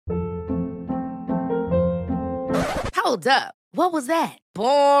Hold up. What was that?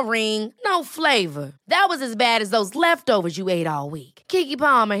 Boring. No flavor. That was as bad as those leftovers you ate all week. Keke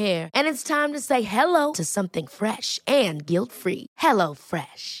Palmer here, and it's time to say hello to something fresh and guilt-free. Hello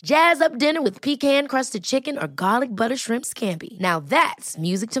Fresh. Jazz up dinner with pecan-crusted chicken or garlic butter shrimp scampi. Now that's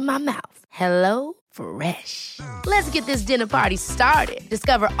music to my mouth. Hello Fresh. Let's get this dinner party started.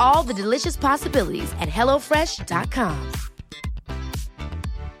 Discover all the delicious possibilities at hellofresh.com.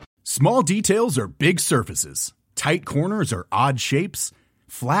 Small details are big surfaces. Tight corners are odd shapes.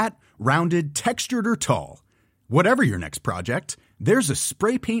 Flat, rounded, textured, or tall. Whatever your next project, there's a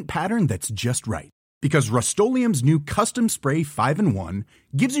spray paint pattern that's just right. Because Rust-Oleum's new Custom Spray 5-in-1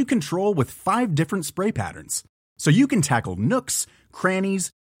 gives you control with 5 different spray patterns. So you can tackle nooks,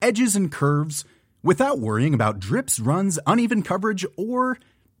 crannies, edges, and curves without worrying about drips, runs, uneven coverage, or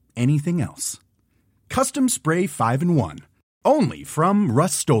anything else. Custom Spray 5-in-1. Only from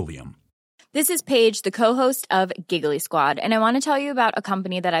Rust-Oleum. This is Paige, the co-host of Giggly Squad, and I want to tell you about a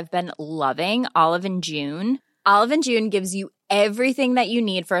company that I've been loving, Olive & June. Olive & June gives you everything that you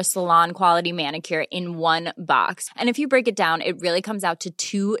need for a salon-quality manicure in one box. And if you break it down, it really comes out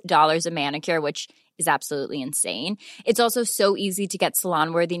to $2 a manicure, which is absolutely insane. It's also so easy to get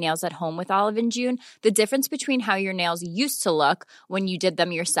salon-worthy nails at home with Olive & June. The difference between how your nails used to look when you did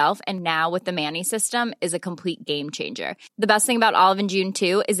them yourself and now with the Mani system is a complete game changer. The best thing about Olive & June,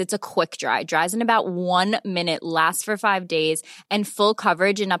 too, is it's a quick dry. Dries in about 1 minute, lasts for 5 days, and full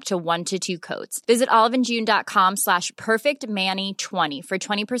coverage in up to 1 to 2 coats. Visit oliveandjune.com/perfectmani20 for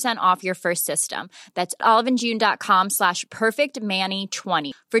 20% off your first system. That's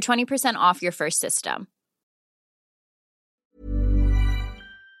oliveandjune.com/perfectmani20 for 20% off your first system.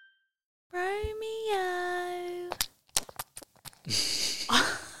 Romeo.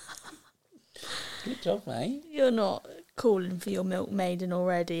 Good job, mate. You're not calling for your milk maiden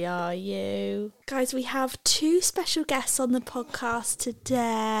already, are you? Guys, we have 2 special guests on the podcast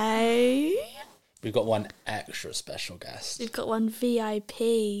today. We've got one extra special guest. We've got one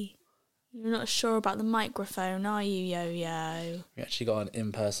VIP. You're not sure about the microphone, are you, Yo-Yo? We actually got an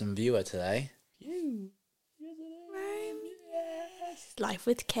in-person viewer today. Life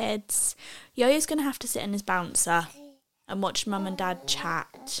with kids. Yo-Yo's going to have to sit in his bouncer and watch Mum and Dad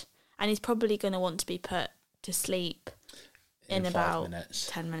chat. And he's probably going to want to be put to sleep in about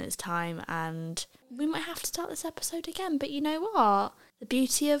 10 minutes time. And we might have to start this episode again. But you know what? The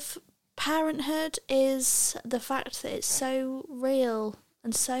beauty of parenthood is the fact that it's so real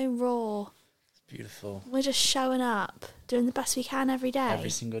and so raw. It's beautiful. We're just showing up, doing the best we can every day. Every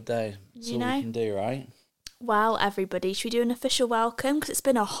single day. That's all we can do, right? Well, everybody, should we do an official welcome? Because it's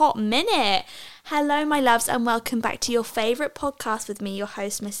been a hot minute. Hello, my loves, and welcome back to your favourite podcast with me, your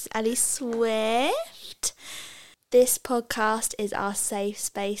host, Mrs. Ellie Swift. This podcast is our safe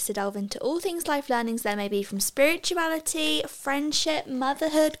space to delve into all things life learnings there may be, from spirituality, friendship,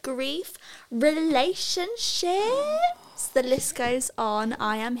 motherhood, grief, relationships. The list goes on.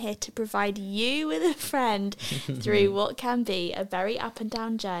 I am here to provide you with a friend through what can be a very up and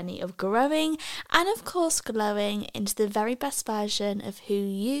down journey of growing and, of course, glowing into the very best version of who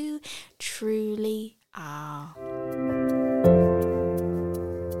you truly are.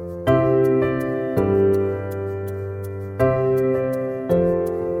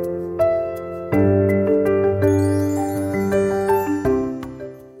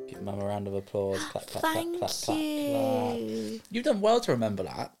 Applause. Clap, clap, Thank clap, clap, you. Clap. You've done well to remember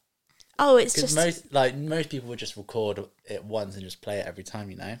that. Oh, it's just most people would just record it once and just play it every time,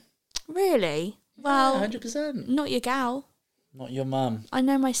 you know. Really? Well, 100%. Not your gal. Not your mum. I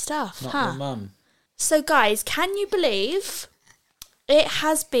know my stuff. Not your mum. So, guys, can you believe it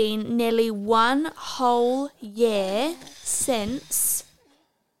has been nearly 1 whole year since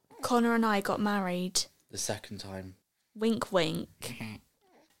Connor and I got married? The second time. Wink, wink.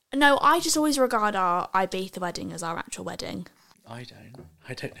 No, I just always regard our Ibiza wedding as our actual wedding. I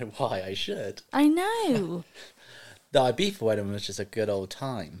don't know why I should. I know. The Ibiza wedding was just a good old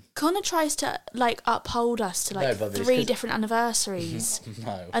time. Connor tries to, uphold us to, 3 different anniversaries.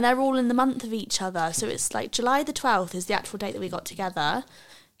 No. And they're all in the month of each other. So it's, July the 12th is the actual date that we got together.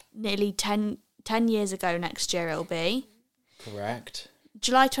 Nearly 10 years ago next year it'll be. Correct.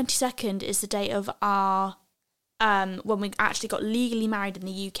 July 22nd is the date of our... when we actually got legally married in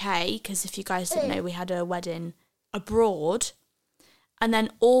the UK, because if you guys didn't know, we had a wedding abroad. And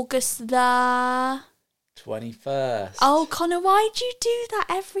then August the... 21st. Oh, Connor, why'd you do that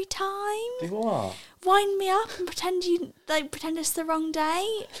every time? Do what? Wind me up and pretend it's the wrong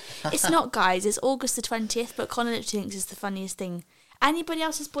day. It's not, guys. It's August the 20th, but Connor literally thinks it's the funniest thing. Anybody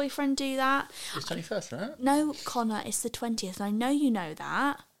else's boyfriend do that? It's 21st, right? No, Connor, it's the 20th, and I know you know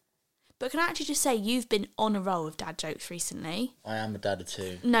that. But can I actually just say, you've been on a roll of dad jokes recently. I am a dad of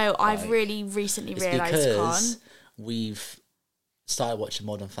two. No, I've really recently realised, because Con. we've started watching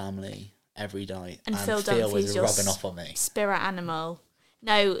Modern Family every night, And Phil Dunphy's was your rubbing off on me. Spirit animal.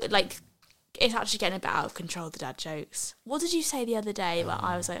 No, like, it's actually getting a bit out of control, the dad jokes. What did you say the other day? But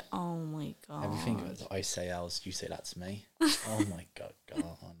I was like, oh my God. Everything that I say else, you say that to me. Oh my God.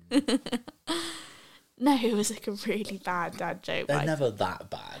 No, it was like a really bad dad joke. They're never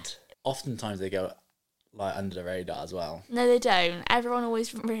that bad. Oftentimes they go like under the radar as well. No, they don't. Everyone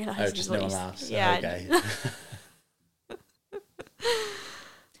always realises. Oh, just no one laughs. Yeah. Okay.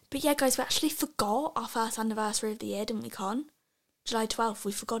 But yeah, guys, we actually forgot our first anniversary of the year, didn't we, Con? July 12th,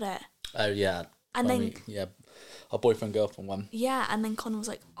 we forgot it. Oh yeah. And then our boyfriend girlfriend one. Yeah, and then Con was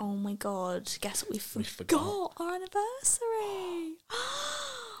like, "Oh my God, guess what? We forgot our anniversary."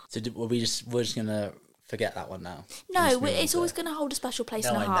 So we're just gonna forget that one now? No, it's always going to hold a special place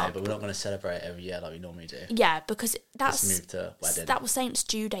in our heart. I know, but we're not going to celebrate it every year like we normally do. Yeah, because Let's move to wedding. That was Saint's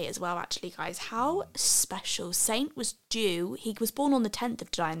due date as well, actually, guys. How special. Saint was due. He was born on the 10th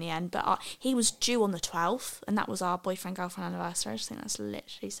of July in the end, but he was due on the 12th, and that was our boyfriend-girlfriend anniversary. I just think that's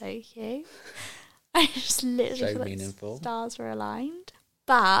literally so cute. I just literally feel meaningful. Like stars were aligned.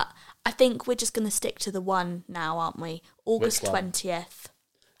 But I think we're just going to stick to the one now, aren't we? August 20th.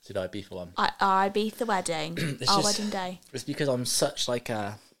 Did I be for one? Our Ibiza wedding. Wedding day. It's because I'm such like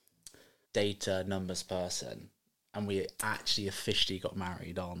a data numbers person, and we actually officially got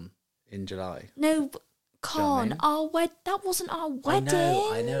married in July. No, Con, you know what I mean? That wasn't our wedding.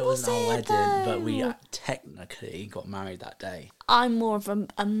 I know it wasn't our wedding, but we technically got married that day. I'm more of an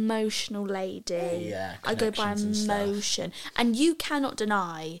emotional lady. Yeah, I go by emotion. And you cannot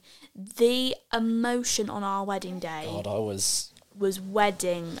deny the emotion on our wedding day. God, was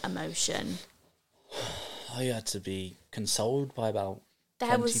wedding emotion. I had to be consoled by about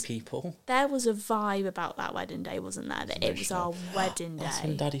 20 people. There was a vibe about that wedding day, wasn't there? That it was our wedding day. That's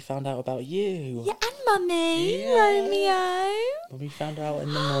when Daddy found out about you. Yeah, and Mummy, Romeo. Mummy found out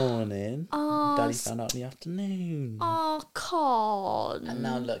in the morning. Oh, Daddy found out in the afternoon. Oh, Con. And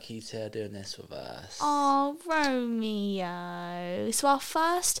now look, he's here doing this with us. Oh, Romeo. So our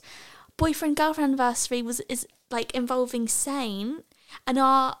first boyfriend-girlfriend anniversary is like involving Saint, and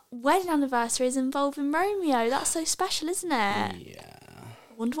our wedding anniversary is involving Romeo. That's so special, isn't it? Yeah.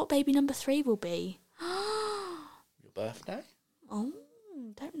 I wonder what baby number 3 will be. Your birthday? Oh,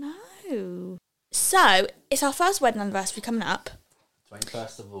 don't know. So, it's our first wedding anniversary coming up.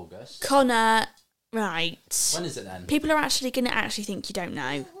 21st of August. Connor, right. When is it then? People are actually going to think you don't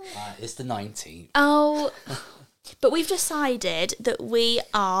know. It's the 19th. Oh, but we've decided that we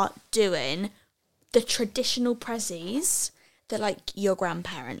are doing the traditional prezzies that, like, your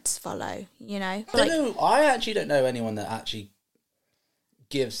grandparents follow, you know? I actually don't know anyone that actually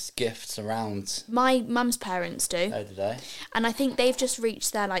gives gifts around. My mum's parents do. Oh, do they? And I think they've just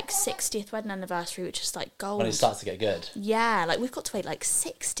reached their, like, 60th wedding anniversary, which is, like, gold. When it starts to get good. Yeah, like, we've got to wait, like,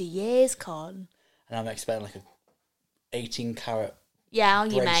 60 years, Con. And I'm expecting, like, a 18-carat yeah,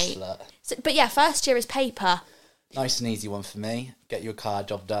 you bracelet. mate. So, but, yeah, first year is paper. Nice and easy one for me. Get your card,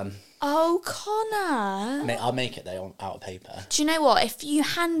 job done. Oh, Connor. Mate, I'll make it, though, out of paper. Do you know what? If you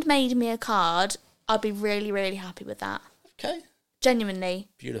handmade me a card, I'd be really, really happy with that. Okay. Genuinely.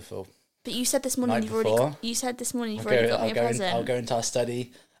 Beautiful. But you said this morning you've already got me a present. I'll go into our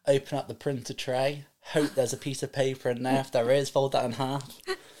study, open up the printer tray, hope there's a piece of paper in there. If there is, fold that in half.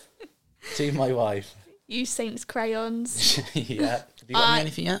 To my wife. Use Saint's crayons. Yeah. Have you got me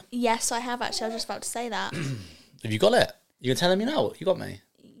anything yet? Yes, I have actually. I was just about to say that. Have you got it? You're telling me now? You got me?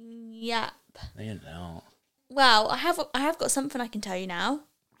 Yep. No, you're not. Well, I have got something I can tell you now.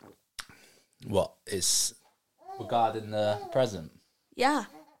 What is regarding the present? Yeah.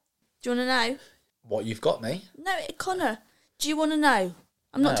 Do you want to know? What you've got me? No, Connor. Do you want to know?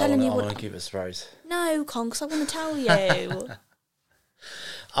 I'm not telling you what. I want to keep it a surprise. No, Con, because I want to tell you.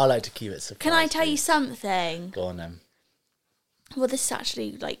 I like to keep it surprise. Can I tell you something? Go on then. Well, this is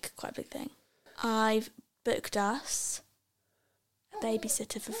actually like quite a big thing. I've booked us a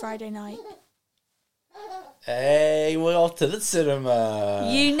babysitter for Friday night. Hey, we're off to the cinema.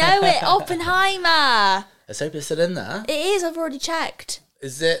 You know it, Oppenheimer. Let's hope it's still in there. It is. I've already checked.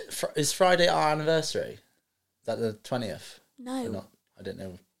 Is Friday our anniversary? Is that the 20th? No. I don't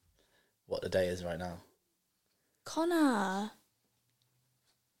know what the day is right now. Connor.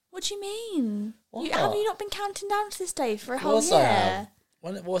 What do you mean? What? Have you not been counting down to this day for a whole course I year?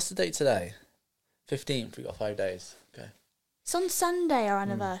 have. What's the date today? 15th. We've got 5 days. Okay. It's on Sunday, our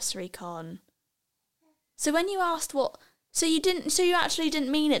anniversary, Con. So when you asked what... So you actually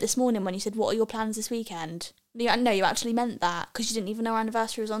didn't mean it this morning when you said, what are your plans this weekend? Yeah, no, you actually meant that because you didn't even know our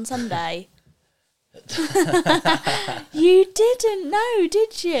anniversary was on Sunday. You didn't know,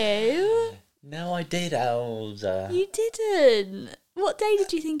 did you? No, I did, Elsa. You didn't. What day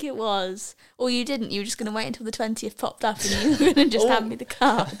did you think it was? Or you didn't? You were just going to wait until the 20th popped up and you were going to just hand me the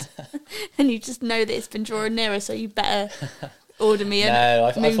card. And you just know that it's been drawing nearer, so you better order me a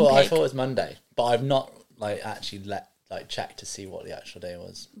I thought mooncake. it was Monday, but I've not actually checked to see what the actual day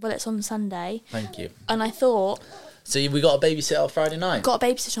was. Well, it's on Sunday. Thank you. And I thought... So we got a babysitter on Friday night? Got a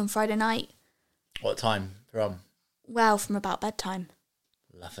babysitter on Friday night. What time from? Well, from about bedtime.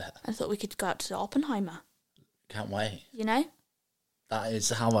 Love it. I thought we could go out to Oppenheimer. Can't wait. You know? That is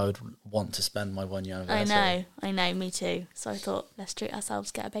how I would want to spend my 1 year anniversary. I know, me too. So I thought, let's treat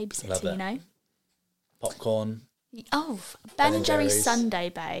ourselves, get a babysitter, Love it. you know? Popcorn. Oh, Ben and Jerry's Jerry's. Sunday,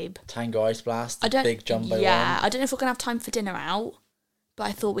 babe. Tango Ice Blast, the big jumbo one. I don't know if we're going to have time for dinner out, but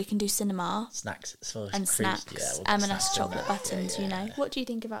I thought we can do cinema. Snacks. And snacks. Yeah, M&S chocolate buttons, you know? What do you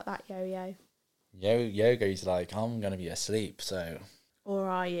think about that, Yo-Yo? Yogo's like, I'm going to be asleep, so... Or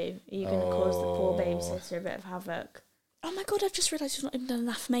are you? Are you going to cause the poor babysitter a bit of havoc? Oh my God, I've just realised you've not even done an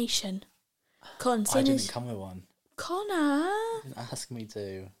affirmation. Con, I didn't come with one. Connor! You didn't ask me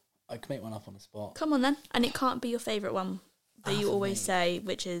to. I can make one up on the spot. Come on then. And it can't be your favourite one that you always say,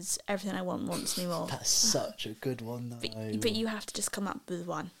 which is everything I want wants me more. That's such a good one, though. But you have to just come up with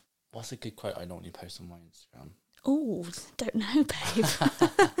one. What's a good quote I normally post on my Instagram? Oh, don't know, babe.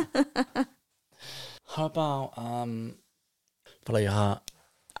 How about, follow your heart?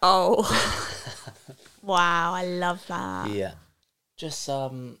 Oh. Wow, I love that. Yeah. Just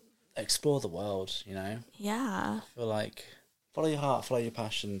explore the world, you know? Yeah. I feel like follow your heart, follow your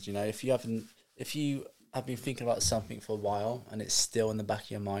passions, you know? If you have been thinking about something for a while and it's still in the back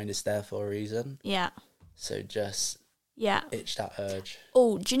of your mind, it's there for a reason. Yeah. So just itch that urge.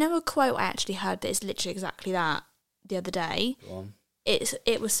 Oh, do you know a quote I actually heard that is literally exactly that the other day? Go on.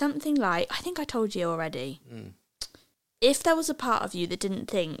 It was something like, I think I told you already. If there was a part of you that didn't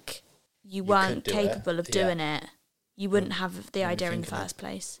think you weren't capable of doing it, you wouldn't have the idea in the first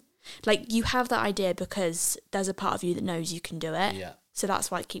place. Like, you have that idea because there's a part of you that knows you can do it. Yeah. So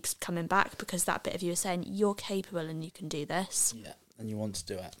that's why it keeps coming back, because that bit of you is saying, you're capable and you can do this. Yeah, and you want to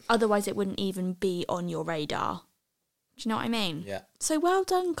do it. Otherwise, it wouldn't even be on your radar. Do you know what I mean? Yeah. So well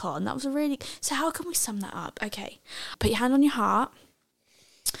done, Con. That was a really... So how can we sum that up? Okay. Put your hand on your heart.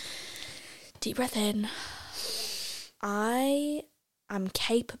 Deep breath in. I am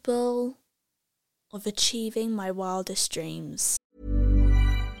capable of achieving my wildest dreams.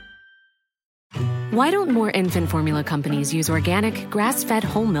 Why don't more infant formula companies use organic, grass-fed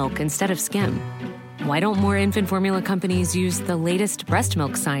whole milk instead of skim? Why don't more infant formula companies use the latest breast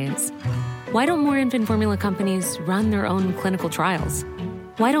milk science? Why don't more infant formula companies run their own clinical trials?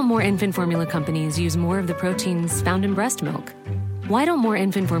 Why don't more infant formula companies use more of the proteins found in breast milk? Why don't more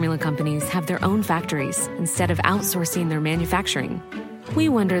infant formula companies have their own factories instead of outsourcing their manufacturing? We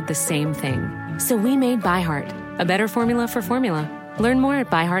wondered the same thing. So we made ByHeart, a better formula for formula. Learn more at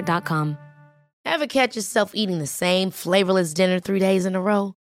byheart.com. Ever catch yourself eating the same flavorless dinner 3 days in a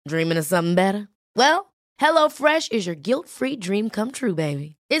row? Dreaming of something better? Well, HelloFresh is your guilt-free dream come true,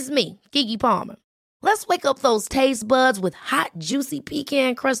 baby. It's me, Keke Palmer. Let's wake up those taste buds with hot, juicy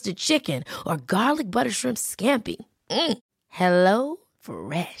pecan-crusted chicken or garlic butter shrimp scampi. Hello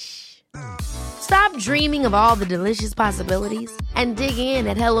Fresh. Stop dreaming of all the delicious possibilities and dig in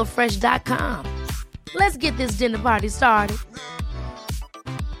at HelloFresh.com. Let's get this dinner party started.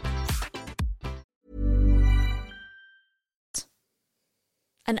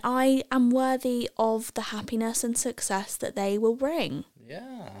 And I am worthy of the happiness and success that they will bring.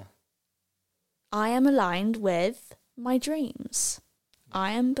 Yeah. I am aligned with my dreams.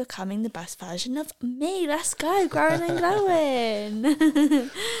 I am becoming the best version of me. Let's go, growing and glowing.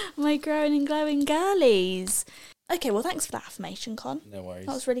 My growing and glowing girlies. Okay, well, thanks for that affirmation, Con. No worries.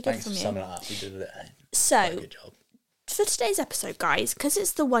 That was really good Thanks from for you. summing it up. You did quite a So, good job. for today's episode, guys, because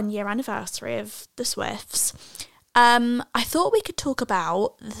it's the 1 year anniversary of the Swifts, I thought we could talk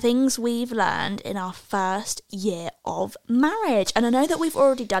about the things we've learned in our first year of marriage. And I know that we've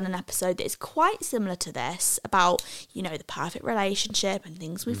already done an episode that is quite similar to this about, you know, the perfect relationship and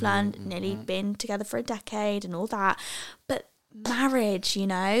things we've learned, nearly been together for a decade and all that. But marriage, you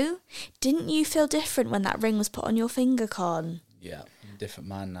know, didn't you feel different when that ring was put on your finger, Con? Yeah, I'm a different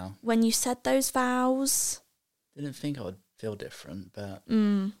man now. When you said those vows? Didn't think I would feel different, but...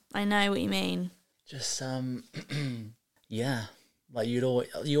 I know what you mean. Just, yeah. Like, you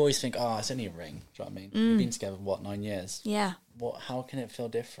always think, oh, it's only a ring. Do you know what I mean? We've been together, 9 years? Yeah. How can it feel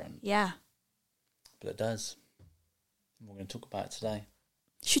different? Yeah. But it does. And we're going to talk about it today.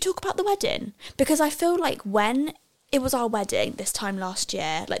 Should we talk about the wedding? Because I feel like when it was our wedding this time last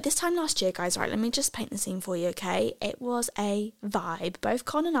year, guys, right, let me just paint the scene for you, okay? It was a vibe. Both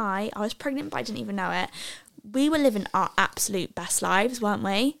Con and I was pregnant, but I didn't even know it. We were living our absolute best lives, weren't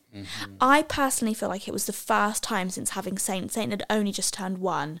we? Mm-hmm. I personally feel like it was the first time since having Saint had only just turned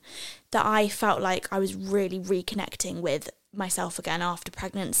 1, that I felt like I was really reconnecting with myself again after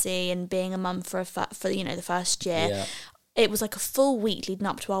pregnancy and being a mum for the first year. Yeah. It was like a full week leading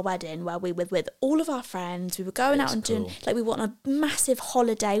up to our wedding where we were with all of our friends. We were going out and doing, like, we went on a massive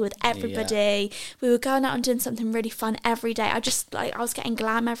holiday with everybody. Yeah. We were going out and doing something really fun every day. I was getting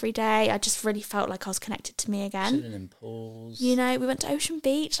glam every day. I just really felt like I was connected to me again. Chilling in pools. You know, we went to Ocean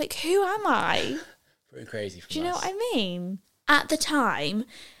Beach. Like, who am I? Pretty crazy from us. Do you know what I mean? At the time,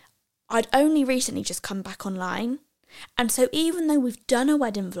 I'd only recently just come back online. And so even though we've done a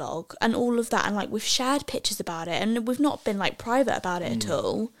wedding vlog and all of that, and like we've shared pictures about it and we've not been like private about it at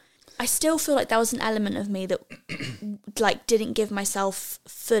all, I still feel like there was an element of me that like didn't give myself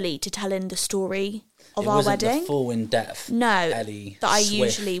fully to telling the story of our wedding. It wasn't the full in-depth Ellie that I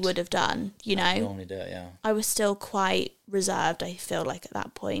Swift. Usually would have done, you know. I normally do it, yeah. I was still quite reserved, I feel like, at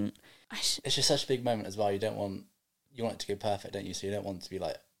that point. It's just such a big moment as well. You want it to go perfect, don't you? So you don't want to be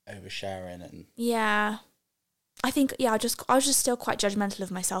like oversharing and... Yeah. I think, I was just still quite judgmental of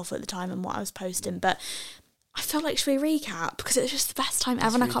myself at the time and what I was posting, but I felt like, should we recap? Because it was just the best time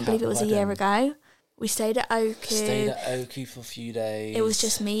ever, and I can't believe it was a year ago. We stayed at Oku. For a few days. It was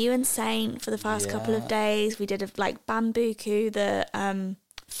just me, you and Saint for the first couple of days. We did Bambuku, the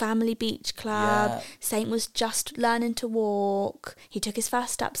family beach club. Yeah. Saint was just learning to walk. He took his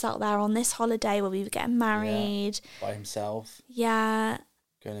first steps out there on this holiday where we were getting married. Yeah. By himself. Yeah.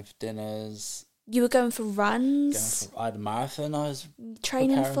 Going for dinners. You were going for runs. I had a marathon I was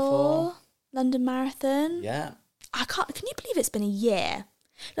training for. London Marathon. Yeah. Can you believe it's been a year?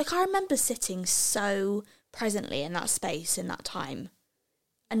 Like, I remember sitting so presently in that space in that time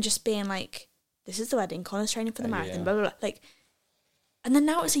and just being like, this is the wedding, Connor's training for the marathon, blah, blah, blah. Like, and then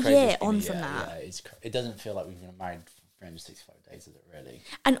now it's a year on from that. Yeah, it doesn't feel like we've been married for 365 days, is it really?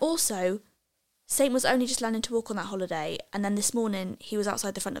 And also... Saint was only just learning to walk on that holiday, and then this morning he was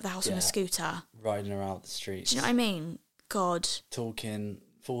outside the front of the house on a scooter. Riding around the streets. Do you know what I mean? God. Talking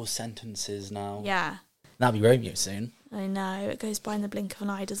 4 sentences now. Yeah. That'll be Romeo soon. I know, it goes by in the blink of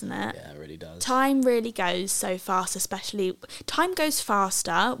an eye, doesn't it? Yeah, it really does. Time really goes so fast, especially... Time goes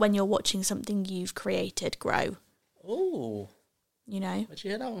faster when you're watching something you've created grow. Ooh. You know? Where'd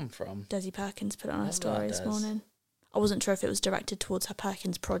you hear that one from? Desi Perkins put it on her story this morning. I wasn't sure if it was directed towards her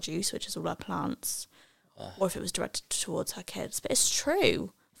Perkins produce, which is all her plants, or if it was directed towards her kids. But it's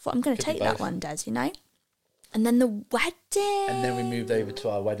true. I thought, I'm going to take that one, Des, you know? And then the wedding. And then we moved over to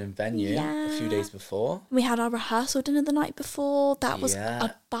our wedding venue a few days before. We had our rehearsal dinner the night before. That was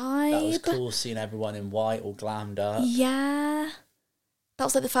a vibe. That was cool, seeing everyone in white, all glammed up. Yeah. That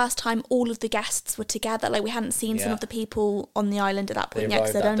was like the first time all of the guests were together. Like, we hadn't seen some of the people on the island at that point yet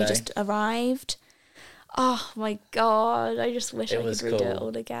because they'd only just arrived. Oh my God, I just wish I could redo it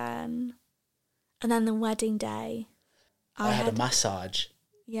all again. And then the wedding day. I had a massage.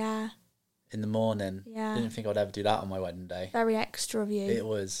 Yeah. In the morning. Yeah. Didn't think I'd ever do that on my wedding day. Very extra of you. It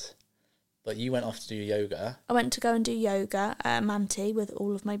was. But you went off to do yoga. I went to go and do yoga at Manti with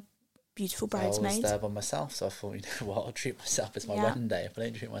all of my beautiful bridesmaids. I was there by myself, so I thought, you know what, I'll treat myself. It's my wedding day. If I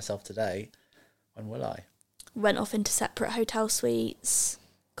don't treat myself today, when will I? Went off into separate hotel suites.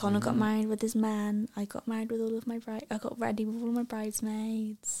 Connor got married with his man. I got married with all of my I got ready with all of my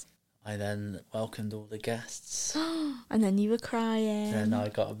bridesmaids. I then welcomed all the guests. And then you were crying. And I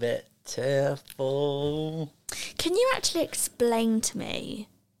got a bit tearful. Can you actually explain to me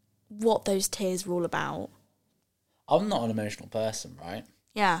what those tears were all about? I'm not an emotional person, right?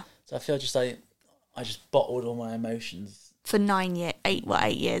 Yeah. So I feel just like I just bottled all my emotions. For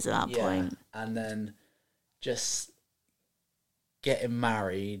 8 years at that point. And then just getting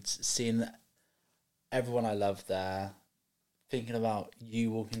married, seeing everyone I love there, thinking about you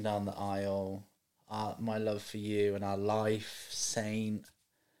walking down the aisle, my love for you and our life, Saint,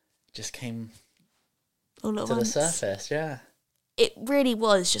 just came all at to once. The surface, yeah. It really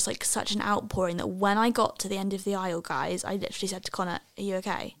was just like such an outpouring that when I got to the end of the aisle, guys, I literally said to Connor, "Are you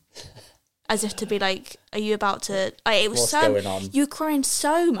okay?" As if to be like, "Are you about to?" What's going on? You were crying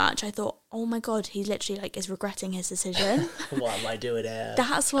so much. I thought, "Oh my God, he's literally like is regretting his decision." What am I doing here?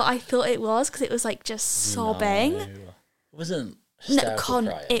 That's what I thought it was because it was like just sobbing. No, it wasn't hysterical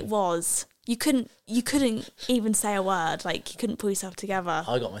crying. It was. You couldn't even say a word. Like, you couldn't pull yourself together.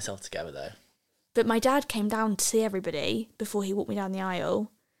 I got myself together though. But my dad came down to see everybody before he walked me down the aisle,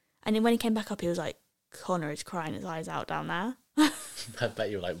 and then when he came back up, he was like, "Connor is crying his eyes out down there." I bet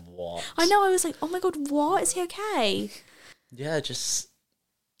you were like, what? I know, I was like, oh my God, what? Is he okay? Yeah, it just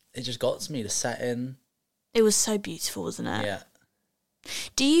got to me, the setting. It was so beautiful, wasn't it? Yeah.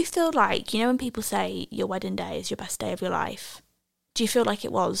 Do you feel like, when people say your wedding day is your best day of your life, do you feel like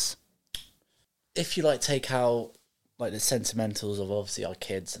it was? If you take out the sentimentals of obviously our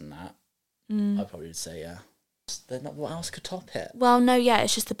kids and that, I probably would say yeah. What else could top it? Well, no, yeah,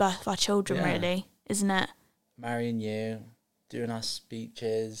 it's just the birth of our children, really, isn't it? Marrying you, doing our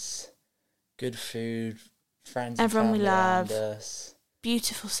speeches, good food, friends, everyone and we love, us,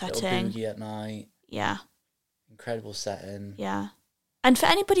 beautiful setting, little boogie at night, incredible setting, And for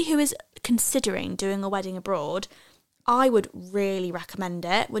anybody who is considering doing a wedding abroad, I would really recommend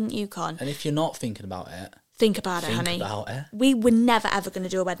it, wouldn't you, Con? And if you're not thinking about it, think about it, honey. Think about it. We were never ever going to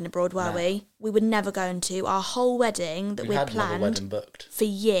do a wedding abroad, were we? We were never going to. Our whole wedding that we'd planned wedding booked for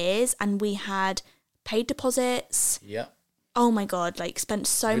years, and we had paid deposits. Yep. Oh my God, spent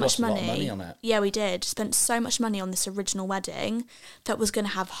so much money. We lost a lot of money on it. Yeah, we did. Spent so much money on this original wedding that was going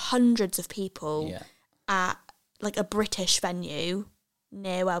to have hundreds of people at a British venue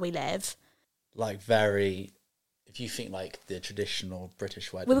near where we live. If you think the traditional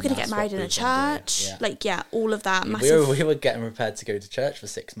British wedding, we were going to get married in a church, all of that. We were getting prepared to go to church for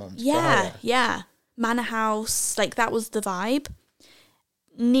 6 months. Yeah, manor house, that was the vibe.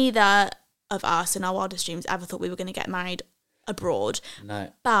 Neither of us in our wildest dreams ever thought we were going to get married abroad.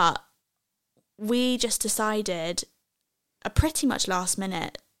 No, but we just decided, pretty much last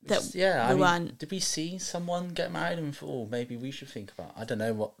minute, that we weren't. Did we see someone get married and thought, oh, maybe we should think about it? I don't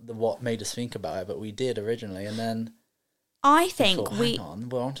know what made us think about it, but we did originally, and then I think hang on,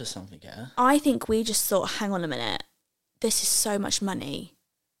 we're onto something here. I think we just thought, hang on a minute, this is so much money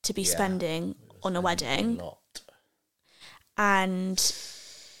to be spending on a wedding, a lot. And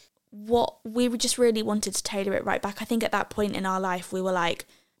what we just really wanted to tailor it right back. I think at that point in our life, we were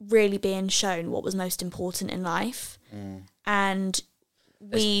really being shown what was most important in life, and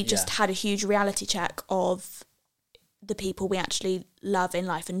we just had a huge reality check of the people we actually love in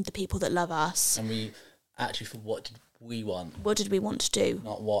life and the people that love us. And we actually, what did we want? What did we want to do?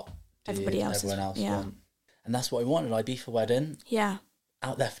 Not what everyone else want. And that's what we wanted. Ibiza wedding. Yeah.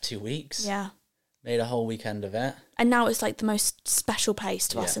 Out there for 2 weeks. Yeah. Made a whole weekend of it. And now it's the most special place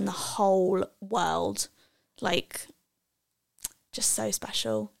to us in the whole world. Just so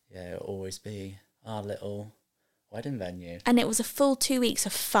special. Yeah, it'll always be our little wedding venue. And it was a full 2 weeks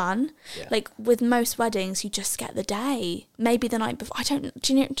of fun. Yeah. With most weddings, you just get the day. Maybe the night before. Do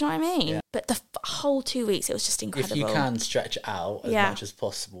you know what I mean? Yeah. But the whole 2 weeks, it was just incredible. If you can stretch it out as much as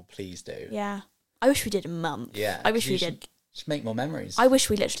possible, please do. Yeah. I wish we did a month. Yeah. I wish we did. Just make more memories. I wish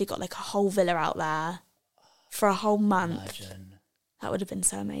we literally got a whole villa out there for a whole month. Imagine. That would have been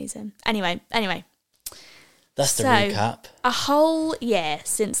so amazing. Anyway. That's the recap. A whole year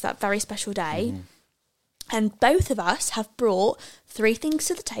since that very special day. And both of us have brought 3 things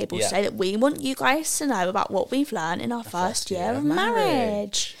to the table today that we want you guys to know about what we've learned in our first year of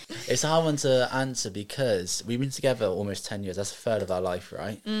marriage. It's a hard one to answer because we've been together almost 10 years. That's a third of our life,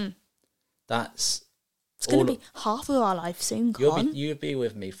 right? It's going to be half of our life soon, Con. You'll be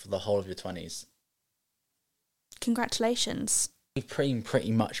with me for the whole of your 20s. Congratulations. We've been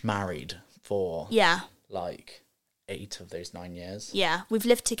pretty much married for 8 of those 9 years. Yeah, we've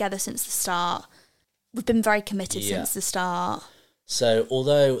lived together since the start. We've been very committed since the start. So,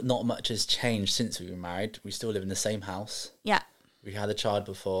 although not much has changed since we were married, we still live in the same house. Yeah. We had a child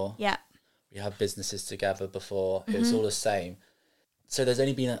before. Yeah. We had businesses together before. It was all the same. So there's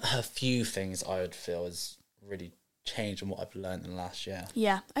only been a few things I would feel has really changed in what I've learned in the last year.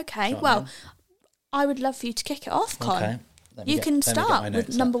 Yeah, okay. Well, I would love for you to kick it off, Con. Okay. You can start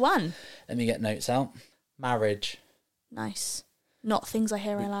with number 1. Let me get notes out. Marriage. Nice. Not things I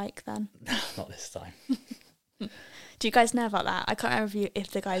hear I like, then. Not this time. Do you guys know about that? I can't remember if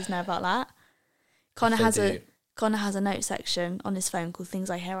the guys know about that. Connor has a note section on his phone called Things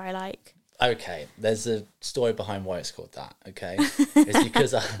I Hear I Like. Okay, there's a story behind why it's called that, okay? It's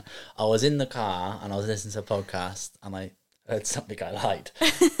because I was in the car and I was listening to a podcast and I heard something I liked.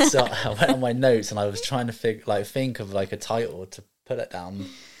 So I went on my notes and I was trying to think of a title to put it down.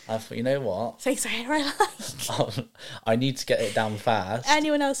 I thought, you know what? Things I hear I like. I need to get it down fast.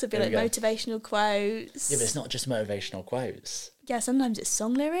 Anyone else would be motivational quotes. Yeah, but it's not just motivational quotes. Yeah, sometimes it's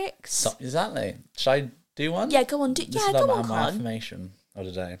song lyrics. Exactly. Should I do one? Yeah, go on. Go on, my affirmation of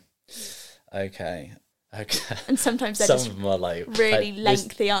the day. Okay. And sometimes they're of them are really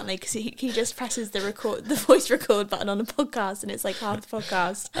lengthy, aren't they? Because he just presses the voice record button on a podcast, and it's half the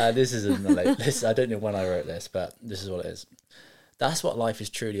podcast. This isn't this. I don't know when I wrote this, but this is what it is. That's what life is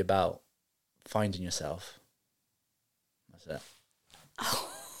truly about: finding yourself. That's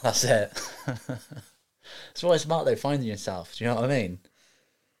it. That's it. It's what it's about, though, finding yourself. Do you know what I mean?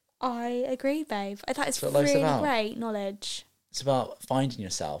 I agree, babe. That is That's what life's really about. great knowledge. It's about finding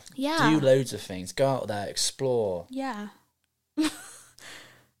yourself. Yeah. Do loads of things. Go out there, explore. Yeah.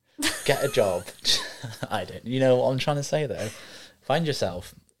 Get a job. I don't. You know what I'm trying to say, though? Find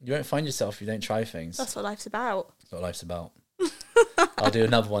yourself. You won't find yourself if you don't try things. That's what life's about. That's what life's about. I'll do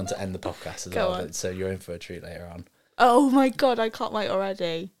another one to end the podcast as Go well. on. So you're in for a treat later on. Oh my God, I can't wait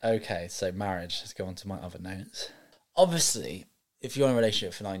already. Okay, so marriage. Let's go on to my other notes. Obviously, if you're in a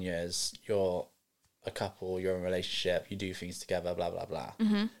relationship for 9 years, you're a couple, you're in a relationship, you do things together, blah, blah, blah.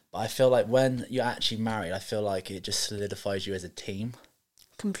 Mm-hmm. But I feel like when you're actually married, I feel like it just solidifies you as a team.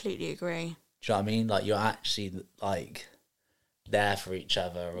 Completely agree. Do you know what I mean? Like, you're actually, like, there for each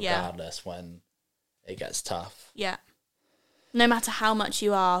other regardless when it gets tough. Yeah. No matter how much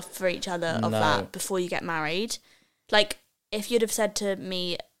you are for each other of that before you get married. Like, if you'd have said to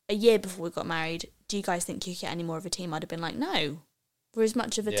me a year before we got married, do you guys think you get any more of a team? I'd have been like, no. We're as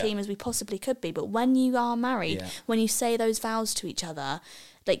much of a team as we possibly could be. But when you are married, when you say those vows to each other,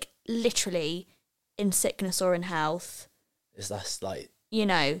 like, literally, in sickness or in health... That's like... You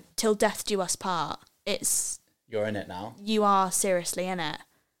know, till death do us part. It's... You're in it now. You are seriously in it.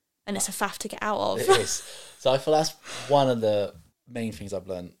 And it's a faff to get out of. It is. So I feel that's one of the main things I've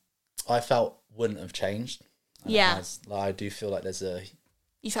learned. I felt wouldn't have changed. Yeah. Like, I do feel like there's a...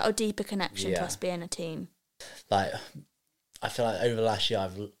 You felt a deeper connection to us being a team. Like, I feel like over the last year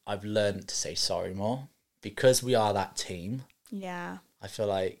I've learned to say sorry more. Because we are that team. Yeah. I feel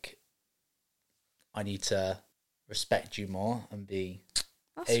like I need to respect you more and be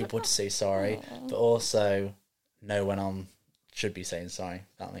able to say sorry. Aww. But also know when I should be saying sorry.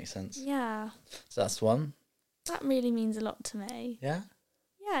 If that makes sense. Yeah. So that's one. That really means a lot to me. Yeah?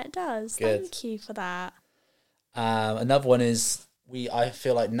 Yeah, it does. Good. Thank you for that. Another one is I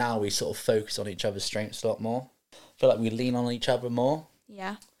feel like now we sort of focus on each other's strengths a lot more. I feel like we lean on each other more.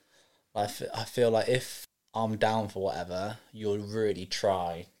 Yeah. I feel like if I'm down for whatever, you'll really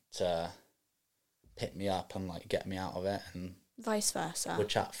try to pick me up and like get me out of it, and vice versa. We'll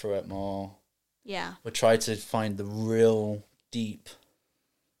chat through it more. Yeah. We'll try to find the real deep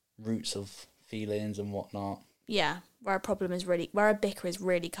roots of feelings and whatnot. Yeah, where a bicker is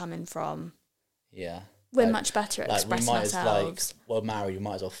really coming from. Yeah. We're much better at expressing ourselves. We're married, we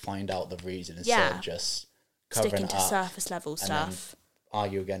might as well find out the reason instead of just covering sticking it to up surface level stuff.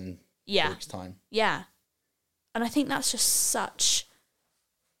 Argue again in 2 weeks' time. Yeah. And I think that's just such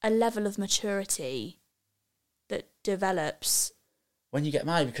a level of maturity that develops when you get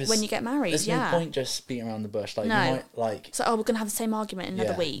married, because there's no point just beating around the bush. Like, no. You might, like, it's like, we're going to have the same argument in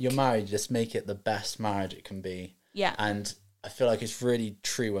another week. You're married, just make it the best marriage it can be. Yeah. And I feel like it's really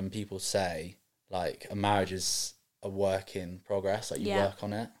true when people say, like, a marriage is a work in progress, like you work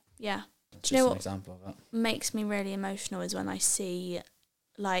on it. Yeah. That's Do you know what an example of that. Makes me really emotional is when I see,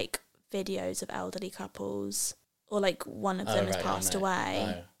 like, videos of elderly couples, or like one of them has passed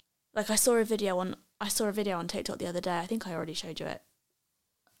away. Oh. Like, I saw a video on TikTok the other day. I think I already showed you it.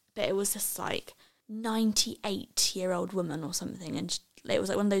 But it was this like 98-year-old woman or something, and it was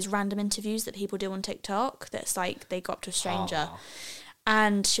like one of those random interviews that people do on TikTok that's like they go up to a stranger.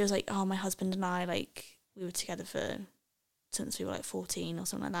 And she was like, oh, my husband and I, like, we were together since we were like 14 or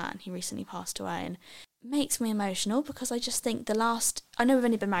something like that, and he recently passed away. And it makes me emotional because I just think I know we've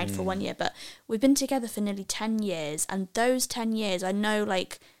only been married for 1 year, but we've been together for nearly 10 years. And those 10 years, I know,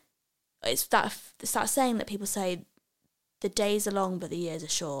 like, it's that saying that people say, the days are long, but the years are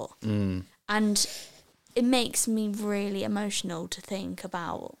short. And it makes me really emotional to think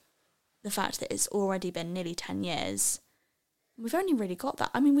about the fact that it's already been nearly 10 years. We've only really got that.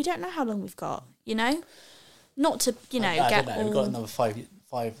 I mean, we don't know how long we've got, you know? Not to, I don't know. We've got another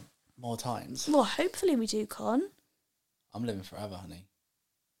five more times. Well, hopefully we do, Con. I'm living forever, honey.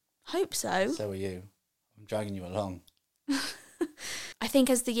 Hope so. So are you. I'm dragging you along. I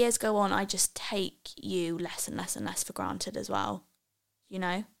think as the years go on, I just take you less and less and less for granted as well, you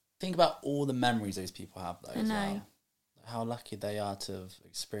know? Think about all the memories those people have, though, I know. well. How lucky they are to have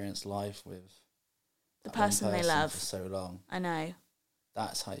experienced life with the person they love for so long. I know.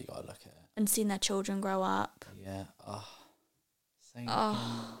 That's how you got to look at it. And seen their children grow up. Yeah.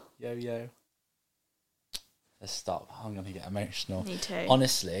 Yo. Let's stop. I'm going to get emotional. Me too.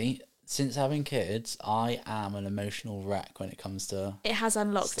 Honestly, since having kids, I am an emotional wreck when it comes to it has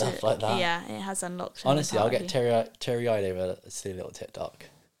unlocked stuff it. like that. Yeah, it has unlocked. Honestly, I'll get teary-eyed over a silly little TikTok.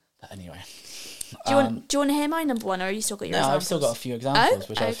 But anyway. Do you want to hear my number one, or have you still got your examples? I've still got a few examples,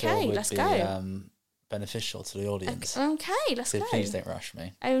 which I feel would be go. Beneficial to the audience. Okay, let's go. Please don't rush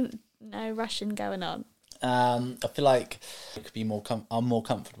me. Oh, no rushing going on. I feel like I could be I'm more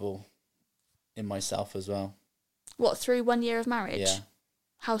comfortable in myself as well. What, through 1 year of marriage? Yeah.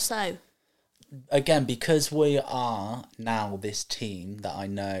 How so? Again, because we are now this team that I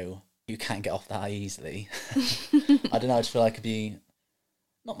know you can't get off that easily. I don't know, I just feel like I could be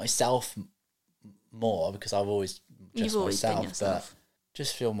not myself more because I've always You've always been myself, yourself. but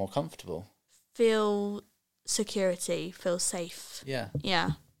just feel more comfortable. Feel security, feel safe. Yeah.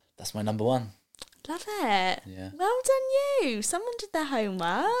 Yeah. That's my number one. Love it. Yeah. Well done you. Someone did their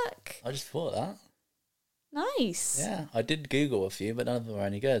homework. I just thought that. Nice. Yeah. I did Google a few, but none of them were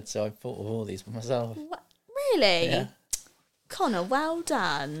any good, so I thought of all these for myself. Really? Yeah. Connor, well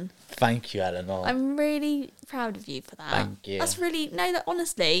done. Thank you, Eleanor. I'm really proud of you for that. Thank you. That's really, no, that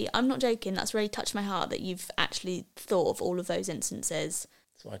honestly, I'm not joking. That's really touched my heart that you've actually thought of all of those instances.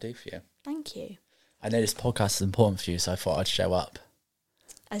 That's what I do for you. Thank you. I know this podcast is important for you, so I thought I'd show up.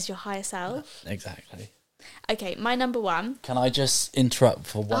 As your higher self. Exactly. Okay, my number one. Can I just interrupt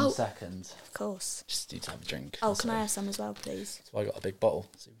for 1 second? Of course. Just need to have a drink. Oh, can I have some as well, please? So I got a big bottle,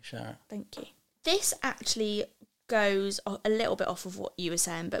 so we share it. Thank you. This actually goes a little bit off of what you were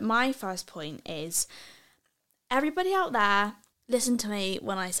saying, but my first point is, everybody out there, listen to me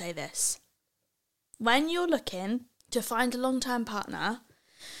when I say this. When you're looking to find a long-term partner,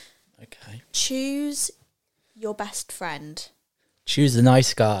 Okay. choose your best friend. Choose the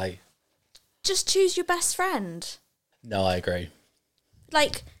nice guy. Just choose your best friend. No, I agree.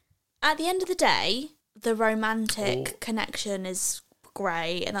 Like, at the end of the day, the romantic connection is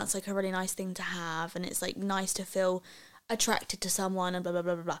great, and that's like a really nice thing to have, and it's like nice to feel attracted to someone and blah blah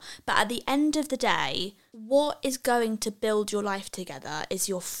blah blah blah. But at the end of the day, what is going to build your life together is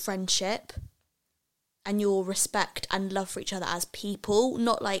your friendship and your respect and love for each other as people,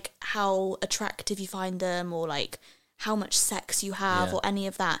 not like how attractive you find them or like how much sex you have or any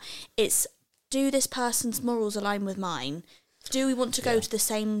of that. It's, do this person's morals align with mine? Do we want to go to the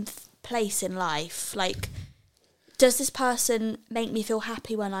same place in life? Like, does this person make me feel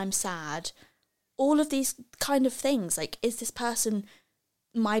happy when I'm sad? All of these kind of things. Like, is this person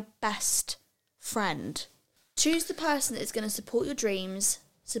my best friend? Choose the person that is going to support your dreams,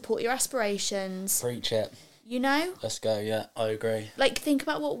 support your aspirations. Preach it. You know? Let's go, yeah, I agree. Like, think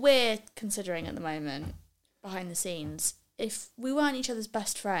about what we're considering at the moment, behind the scenes. If we weren't each other's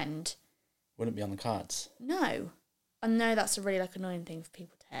best friend... Wouldn't be on the cards. No. I know that's a really, like, annoying thing for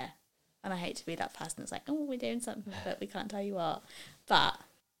people to hear. And I hate to be that person that's like, oh, we're doing something, but we can't tell you what. But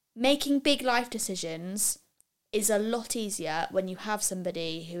making big life decisions is a lot easier when you have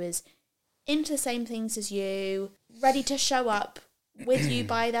somebody who is into the same things as you, ready to show up with you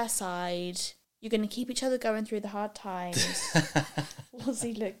by their side. You're going to keep each other going through the hard times. What's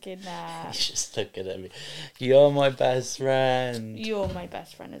he looking at? He's just looking at me. You're my best friend. You're my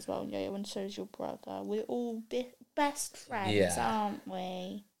best friend as well, yeah, and so is your brother. We're all best friends, aren't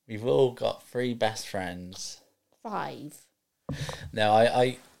we? We've all got 3 best friends. 5. No,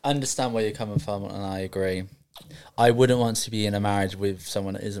 I understand where you're coming from, and I agree. I wouldn't want to be in a marriage with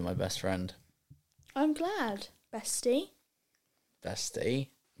someone that isn't my best friend. I'm glad. Bestie. Bestie.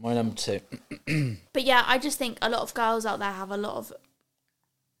 My number 2. But yeah, I just think a lot of girls out there have a lot of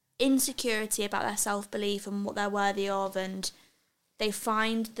insecurity about their self-belief and what they're worthy of, and they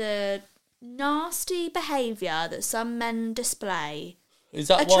find the nasty behaviour that some men display Is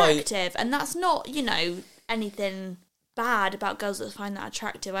that attractive. And that's not, you know, anything bad about girls that find that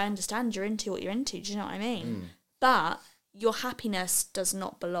attractive. I understand you're into what you're into, do you know what I mean? But your happiness does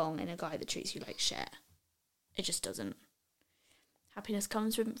not belong in a guy that treats you like shit. It just doesn't. Happiness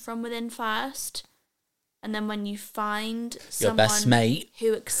comes from within first. And then when you find your best mate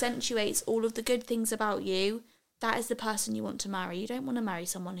who accentuates all of the good things about you, that is the person you want to marry. You don't want to marry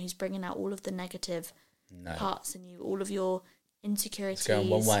someone who's bringing out all of the negative parts in you, all of your insecurities. It's going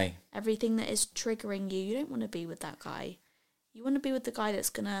one way. Everything that is triggering you. You don't want to be with that guy. You want to be with the guy that's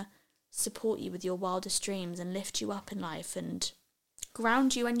going to support you with your wildest dreams and lift you up in life and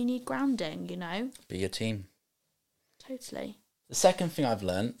ground you when you need grounding, you know? Be your team. Totally. The second thing I've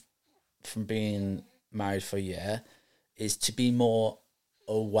learnt from being married for a year is to be more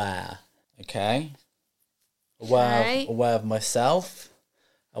aware, okay? Aware of myself,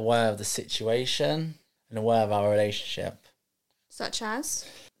 aware of the situation, and aware of our relationship. Such as?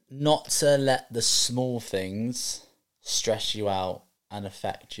 Not to let the small things stress you out and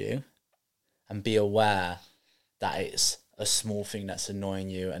affect you, and be aware that it's a small thing that's annoying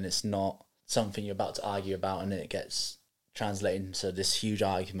you and it's not something you're about to argue about and it gets translated into this huge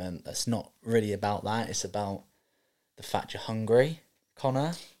argument that's not really about that. It's about the fact you're hungry,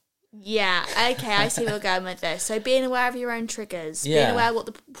 Connor. Yeah, okay, I see where we're going with this. So being aware of your own triggers, being Yeah. aware what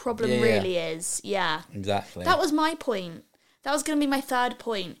the problem really is. Yeah. Exactly. That was my point. That was going to be my third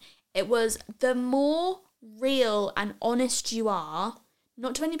point. It was the more real and honest you are,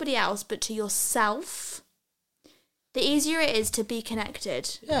 not to anybody else, but to yourself, the easier it is to be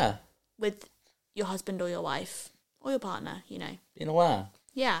connected Yeah. with your husband or your wife or your partner, you know. Being aware.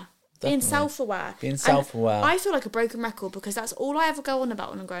 Yeah. Definitely. Being self-aware. Being self-aware. And I feel like a broken record because that's all I ever go on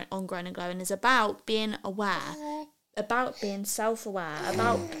about on Grown and Glowing is about being aware, about being self-aware,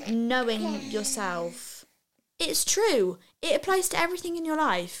 about knowing yourself. It's true. It applies to everything in your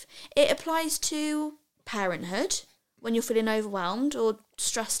life. It applies to parenthood, when you're feeling overwhelmed or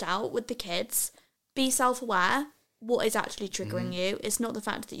stressed out with the kids. Be self-aware. What is actually triggering you? It's not the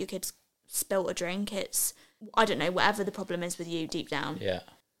fact that your kids spilt a drink. It's, I don't know, whatever the problem is with you deep down. Yeah.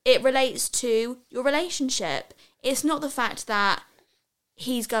 It relates to your relationship. It's not the fact that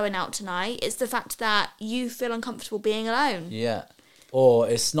he's going out tonight. It's the fact that you feel uncomfortable being alone. Yeah. Or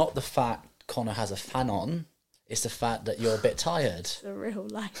it's not the fact Connor has a fan on. It's the fact that you're a bit tired. It's a real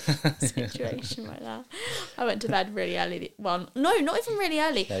life situation like that. I went to bed really early. Well, no, not even really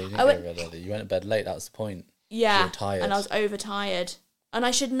early. No, you didn't I went, go to bed early. You went to bed late. That was the point. yeah, You were tired. and I was overtired. And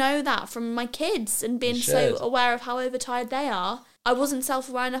I should know that from my kids and being You so should. aware of how overtired they are. I wasn't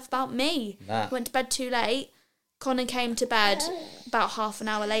self-aware enough about me. Nah. Went to bed too late. Connor came to bed about half an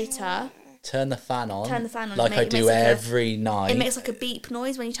hour later. Turn the fan on. Turn the fan on. Like I It do makes like every night. It makes like a beep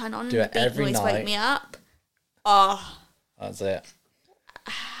noise when you turn it on. Do and it the beep every noise night. wake me up. Oh, That's it.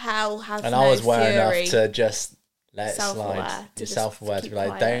 hell have And no I was aware fury. enough to just let it Self-aware, slide. to You're just self-aware to keep be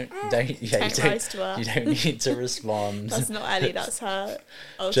like, quiet. don't, yeah, Don't rise to her. you don't need to respond. That's not Ellie, that's her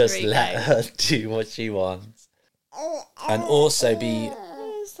alter Just ego. let her do what she wants. And also be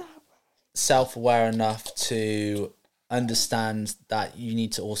self-aware enough to understand that you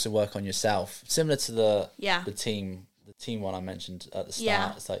need to also work on yourself. Similar to the team one I mentioned at the start.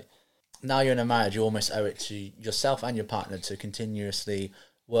 Yeah. It's like, now you're in a marriage, you almost owe it to yourself and your partner to continuously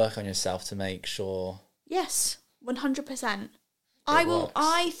work on yourself to make sure. Yes, 100%. works.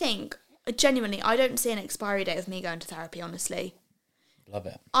 I think, genuinely, I don't see an expiry date of me going to therapy, honestly. Love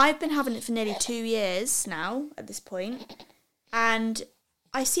it. I've been having it for nearly 2 years now, at this point, and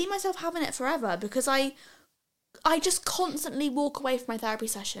I see myself having it forever because I just constantly walk away from my therapy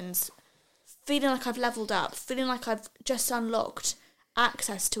sessions feeling like I've leveled up, feeling like I've just unlocked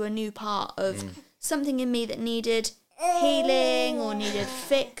access to a new part of something in me that needed healing or needed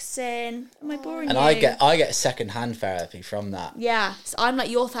fixing. Am I boring And you? I get second-hand therapy from that. Yeah, so I'm like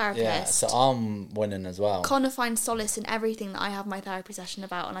your therapist. Yeah, so I'm winning as well. Connor finds solace in everything that I have my therapy session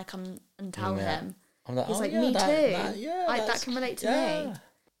about, and I come and tell him. I'm like, He's oh, like, yeah, me that, too. that, That can relate to yeah. me.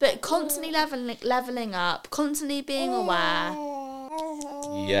 But constantly leveling up, constantly being aware.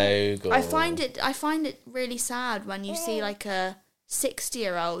 Yoga. I find it really sad when you see like a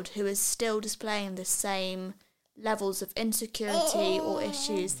 60-year-old who is still displaying the same levels of insecurity or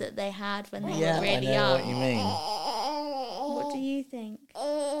issues that they had when they were really I know young. what you mean. What do you think?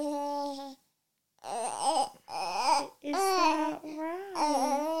 Is that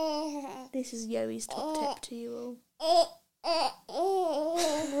right? This is Yoey's top tip to you all.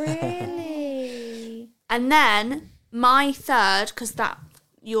 Really? And then my third, because that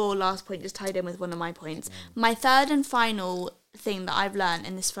your last point just tied in with one of my points. My third and final thing that I've learned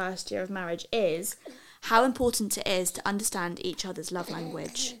in this first year of marriage is how important it is to understand each other's love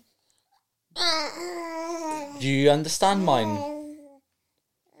language. Do you understand mine?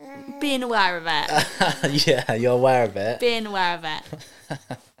 Being aware of it. Yeah, you're aware of it. Being aware of it.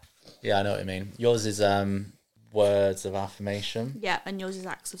 Yeah, I know what you mean. Yours is words of affirmation. Yeah, and yours is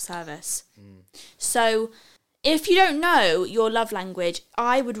acts of service. So if you don't know your love language,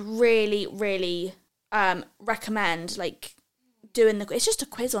 I would really, really recommend like doing it's just a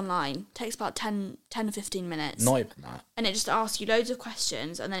quiz online. It takes about 10 or 15 minutes. Not even that. And it just asks you loads of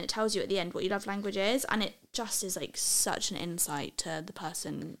questions, and then it tells you at the end what your love language is, and it just is like such an insight to the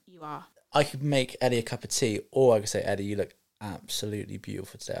person you are. I could make Eddie a cup of tea, or I could say, Eddie, you look absolutely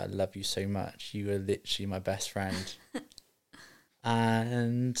beautiful today. I love you so much. You are literally my best friend.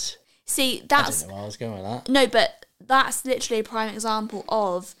 And See, I that's don't know where I was going with that. no, but that's literally a prime example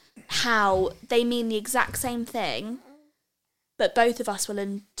of how they mean the exact same thing, but both of us will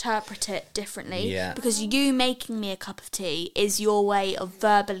interpret it differently. Yeah. Because you making me a cup of tea is your way of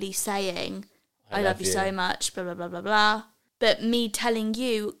verbally saying, I love you so much, blah, blah, blah, blah, blah. But me telling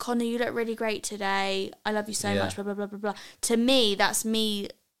you, Connor, you look really great today. I love you so much, blah, blah, blah, blah, blah. To me, that's me.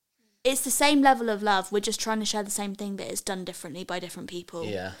 It's the same level of love. We're just trying to share the same thing, but it's done differently by different people.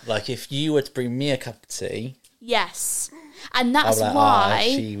 Yeah, like if you were to bring me a cup of tea, Yes. And that's I'm like,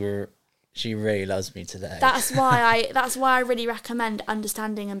 why... she really loves me today. That's why I really recommend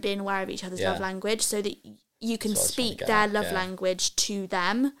understanding and being aware of each other's love language, so that you can speak their love language to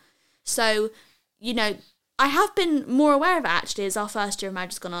them. So, you know, I have been more aware of it actually as our first year of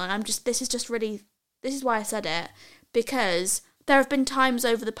marriage has gone on. This is why I said it, because there have been times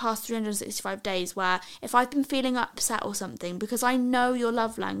over the past 365 days where if I've been feeling upset or something, because I know your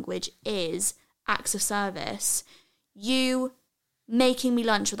love language is acts of service, you making me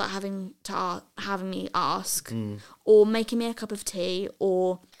lunch without having me ask, or making me a cup of tea,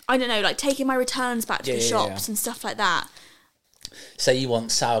 or I don't know, like taking my returns back to the shops and stuff like that. Say you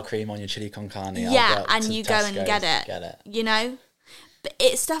want sour cream on your chili con carne. Yeah, and you go and get it. You know? But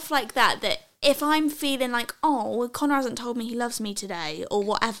it's stuff like that if I'm feeling like, oh, Connor hasn't told me he loves me today, or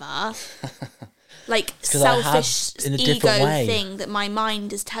whatever, like selfish ego thing that my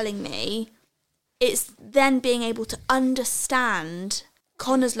mind is telling me, it's then being able to understand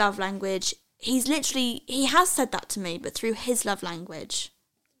Connor's love language. He has said that to me, but through his love language.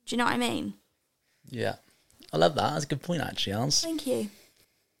 Do you know what I mean? Yeah. I love that. That's a good point, actually, Ans. Thank you.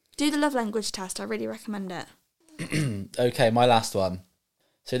 Do the love language test. I really recommend it. Okay, my last one.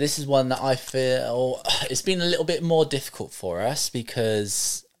 So this is one that I feel it's been a little bit more difficult for us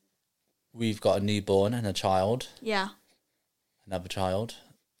because we've got a newborn and a child. Yeah. Another child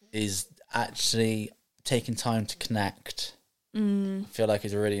is actually taking time to connect. I feel like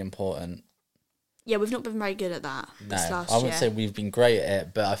it's really important. Yeah, we've not been very good at that this last year. I wouldn't say we've been great at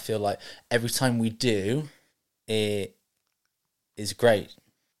it, but I feel like every time we do, it is great.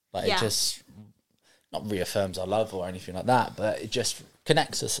 Like it just not reaffirms our love or anything like that, but it just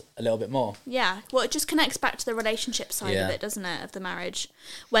connects us a little bit more. Yeah, well, it just connects back to the relationship side of it, doesn't it, of the marriage?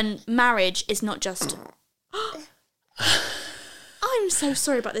 When marriage is not just... I'm so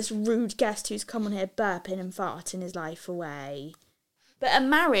sorry about this rude guest who's come on here burping and farting his life away. But a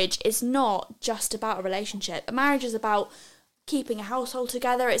marriage is not just about a relationship. A marriage is about keeping a household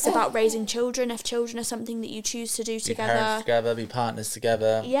together. It's about raising children, if children are something that you choose to do together. Be parents together, be partners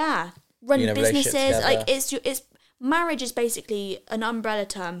together. Yeah. Run businesses. Like it's marriage is basically an umbrella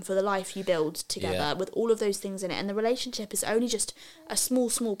term for the life you build together with all of those things in it. And the relationship is only just a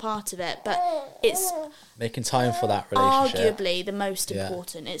small part of it. But it's... making time for that relationship. Arguably the most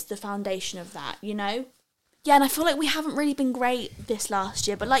important. It's the foundation of that, you know? Yeah, and I feel like we haven't really been great this last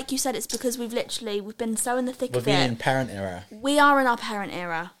year. But like you said, it's because we've been so in the thick of it. We've been in parent era. We are in our parent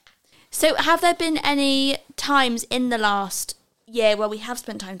era. So have there been any times in the last year where we have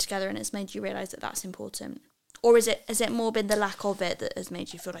spent time together and it's made you realise that that's important? Or has it more been the lack of it that has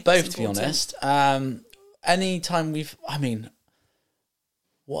made you feel like both, it's important? Both, to be honest. Any time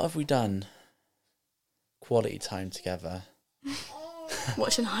what have we done? Quality time together.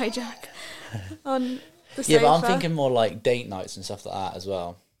 Watching Hijack on the sofa. Yeah, but I'm thinking more like date nights and stuff like that as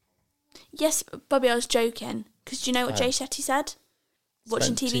well. Yes, Bobby, I was joking. Because do you know what Jay Shetty said?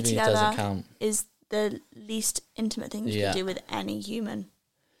 Watching TV together is the least intimate thing you can do with any human.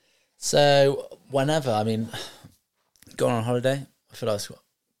 So, whenever, going on holiday, I feel like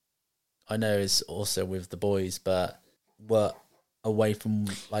I know it's also with the boys, but we're away from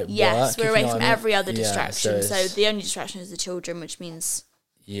work. Yes, we're away from every other distraction. So the only distraction is the children, which means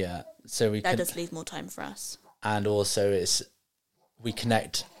so that does leave more time for us. And also, we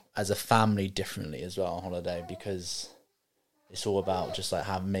connect as a family differently as well on holiday because it's all about just like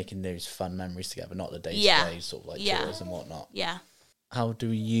making those fun memories together, not the day-to-day sort of like chores and whatnot. Yeah. How do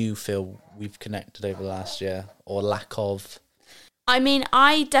you feel we've connected over the last year, or lack of?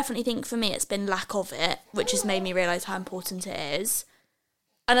 I definitely think for me it's been lack of it, which has made me realise how important it is.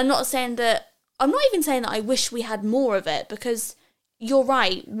 And I'm not even saying that I wish we had more of it, because you're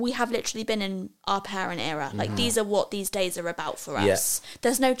right, we have literally been in our parent era. Like, these are what these days are about for us.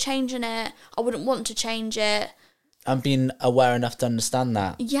 There's no change in it. I wouldn't want to change it. And being aware enough to understand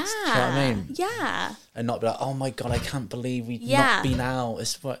that. Yeah. Do you know what I mean? Yeah. And not be like, oh my God, I can't believe we've not been out.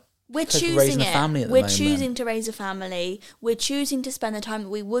 It's what we're choosing raising a family at the moment. We're choosing to raise a family. We're choosing to spend the time that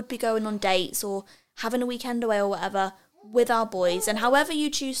we would be going on dates or having a weekend away or whatever with our boys. And however you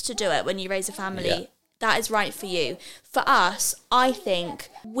choose to do it when you raise a family, that is right for you. For us, I think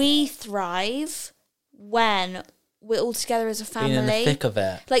we thrive when we're all together as a family. Being in the thick of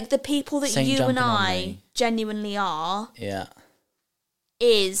it. Like, the people that you and I genuinely are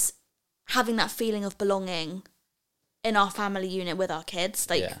is having that feeling of belonging in our family unit with our kids.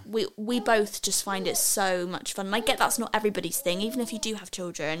 Like, we both just find it so much fun. And I get that's not everybody's thing. Even if you do have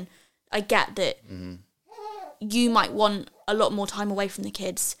children, I get that you might want a lot more time away from the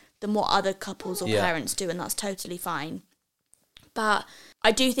kids than what other couples or parents do, and that's totally fine. But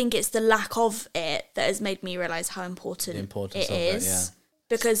I do think it's the lack of it that has made me realise how important it is. Yeah.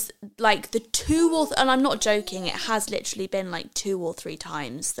 Because, like, and I'm not joking, it has literally been, like, 2 or 3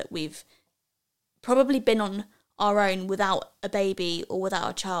 times that we've probably been on our own without a baby or without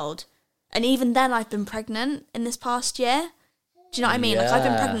a child. And even then, I've been pregnant in this past year. Do you know what I mean? Like, I've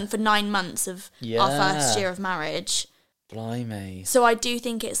been pregnant for 9 months of our first year of marriage. Blimey. So I do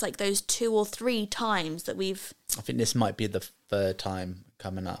think it's, like, those 2 or 3 times that I think this might be the 3rd time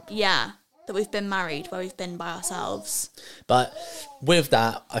coming up. Yeah. That we've been married, where we've been by ourselves. But with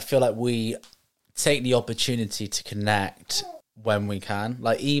that, I feel like we take the opportunity to connect when we can.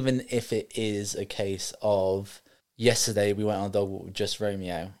 Like, even if it is a case of yesterday we went on a dog walk with just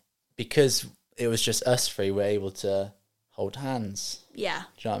Romeo, because it was just us 3, we're able to hold hands. Yeah.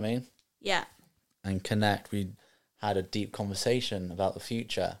 Do you know what I mean? Yeah. And connect. We had a deep conversation about the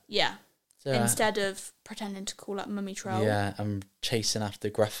future. Yeah. So, instead of pretending to call up Mummy Troll. Yeah, I'm chasing after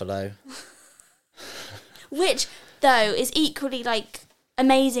Gruffalo. Which, though, is equally, like,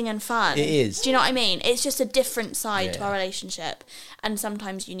 amazing and fun. It is. Do you know what I mean? It's just a different side to our relationship. And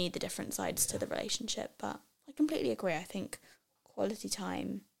sometimes you need the different sides to the relationship. But I completely agree. I think quality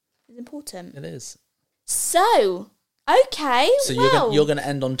time is important. It is. So, okay, So well. you're going to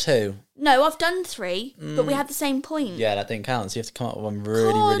end on 2? No, I've done 3, but we had the same point. Yeah, that didn't count. So you have to come up with one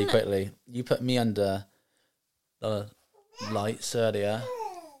really quickly. You put me under the lights earlier.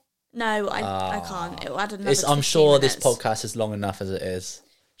 No, I can't. It'll add another I'm sure this minutes. podcast is long enough as it is.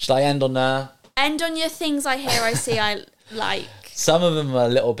 Should I end on End on your things I hear, I see, I like. Some of them are a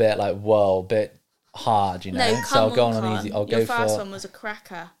little bit like, whoa, a bit hard, you know? No, come so I'll go on Con. an easy. I'll your go for... Your first one was a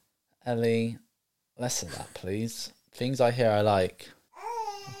cracker. Ellie, less of that, please. Things I hear I like.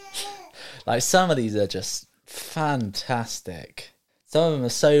 Like, some of these are just fantastic. Some of them are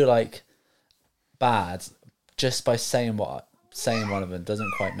so, like, bad just by saying one of them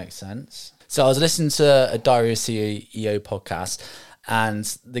doesn't quite make sense. So I was listening to a Diary of a CEO podcast, and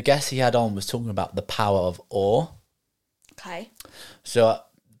the guest he had on was talking about the power of awe. Okay. So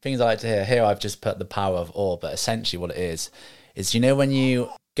things I like to hear, here I've just put the power of awe, but essentially what it is, you know, when you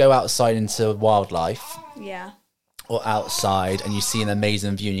go outside into wildlife, yeah, or outside and you see an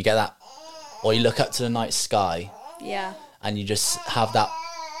amazing view and you get that, or you look up to the night sky, yeah, and you just have that.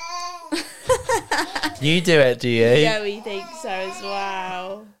 You do it, do you? Yeah, we think so as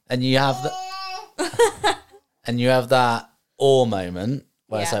well. And you have and you have that awe moment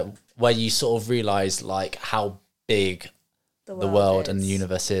where it's like, where you sort of realise, like, how big the world and the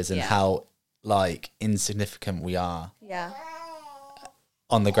universe is, and how, like, insignificant we are. Yeah.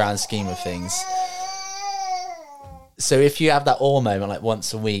 On the grand scheme of things. So if you have that awe moment, like,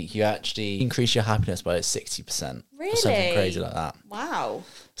 once a week, you actually increase your happiness by like 60%. Really? Or something crazy like that. Wow.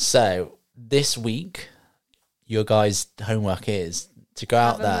 So this week, your guys' homework is to go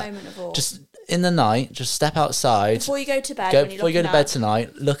out there, just in the night, just step outside. Before you go to bed. Before you go to bed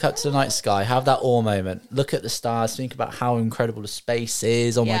tonight, look up to the night sky, have that awe moment, look at the stars, think about how incredible the space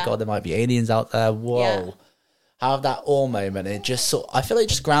is. Oh my God, there might be aliens out there. Whoa. Yeah. Have that awe moment. It just I feel like it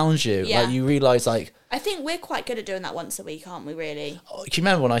just grounds you. Yeah. Like, you realise, like, I think we're quite good at doing that once a week, aren't we, really? Do you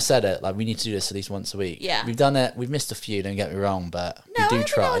remember when I said it? Like, we need to do this at least once a week. Yeah. We've done it. We've missed a few, don't get me wrong, but we do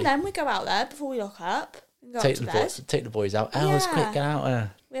try. No, and then we go out there before we lock up. Take the boys out. Oh, it's quick, get out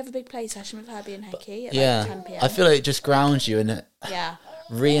there. We have a big play session with Herbie and Hickey at like 10 p.m. I feel like it just grounds you, and it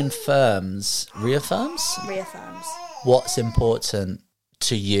reaffirms what's important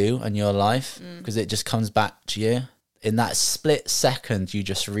to you and your life, because it just comes back to you. In that split second, you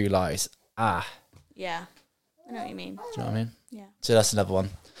just realise, yeah, I know what you mean. Do you know what I mean? Yeah. So that's another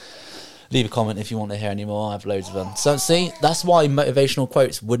one. Leave a comment if you want to hear any more. I have loads of them. So see, that's why motivational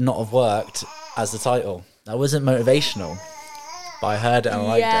quotes would not have worked as the title. That wasn't motivational, but I heard it and I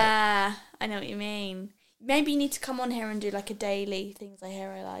liked it. Yeah, I know what you mean. Maybe you need to come on here and do like a daily things I hear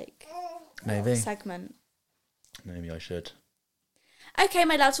I like. Maybe. Segment. Maybe I should. Okay,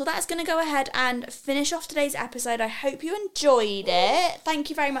 my loves, well, that's going to go ahead and finish off today's episode. I hope you enjoyed it. Thank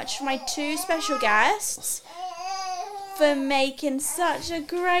you very much for my 2 special guests for making such a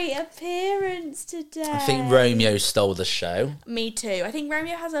great appearance today. I think Romeo stole the show. Me too. I think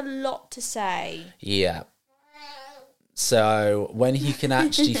Romeo has a lot to say. Yeah. So when he can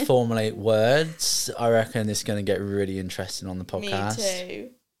actually formulate words, I reckon it's going to get really interesting on the podcast. Me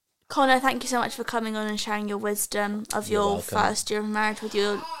too. Connor, thank you so much for coming on and sharing your wisdom of your first year of marriage with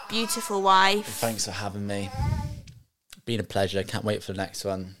your beautiful wife. Thanks for having me. Been a pleasure. Can't wait for the next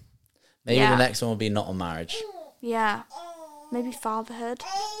one. Maybe the next one will be not on marriage. Yeah. Maybe fatherhood.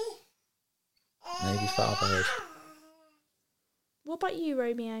 What about you,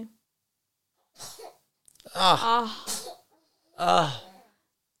 Romeo?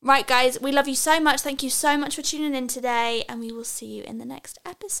 Right, guys, we love you so much. Thank you so much for tuning in today, and we will see you in the next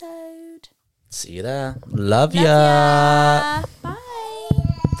episode. See you there. Love ya. Ya. Bye.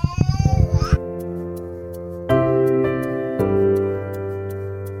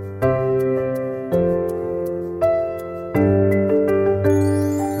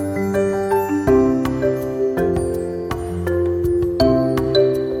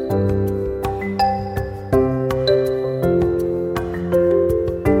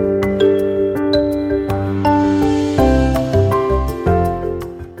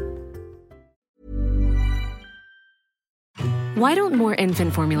 Why don't more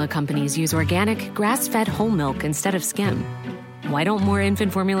infant formula companies use organic, grass-fed whole milk instead of skim? Why don't more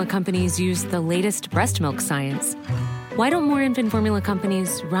infant formula companies use the latest breast milk science? Why don't more infant formula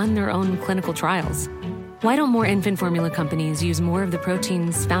companies run their own clinical trials? Why don't more infant formula companies use more of the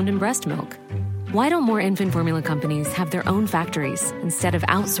proteins found in breast milk? Why don't more infant formula companies have their own factories instead of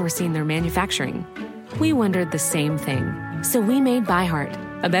outsourcing their manufacturing? We wondered the same thing. So we made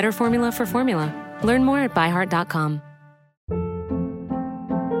ByHeart, a better formula for formula. Learn more at byheart.com.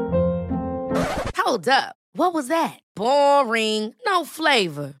 Hold up. What was that? Boring. No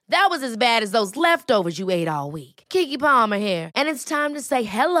flavor. That was as bad as those leftovers you ate all week. Keke Palmer here, and it's time to say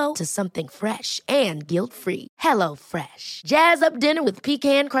hello to something fresh and guilt-free. Hello Fresh. Jazz up dinner with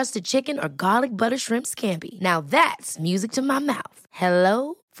pecan-crusted chicken or garlic butter shrimp scampi. Now that's music to my mouth.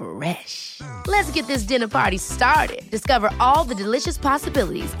 Hello Fresh. Let's get this dinner party started. Discover all the delicious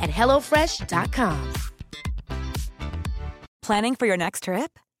possibilities at hellofresh.com. Planning for your next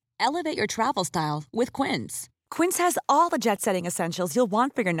trip? Elevate your travel style with Quince. Quince has all the jet-setting essentials you'll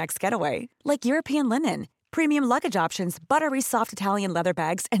want for your next getaway, like European linen, premium luggage options, buttery soft Italian leather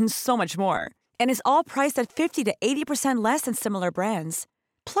bags, and so much more. And is all priced at 50 to 80% less than similar brands.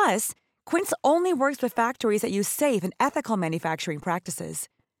 Plus, Quince only works with factories that use safe and ethical manufacturing practices.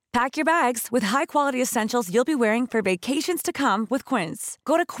 Pack your bags with high-quality essentials you'll be wearing for vacations to come with Quince.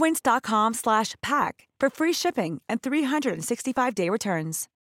 Go to quince.com/pack for free shipping and 365-day returns.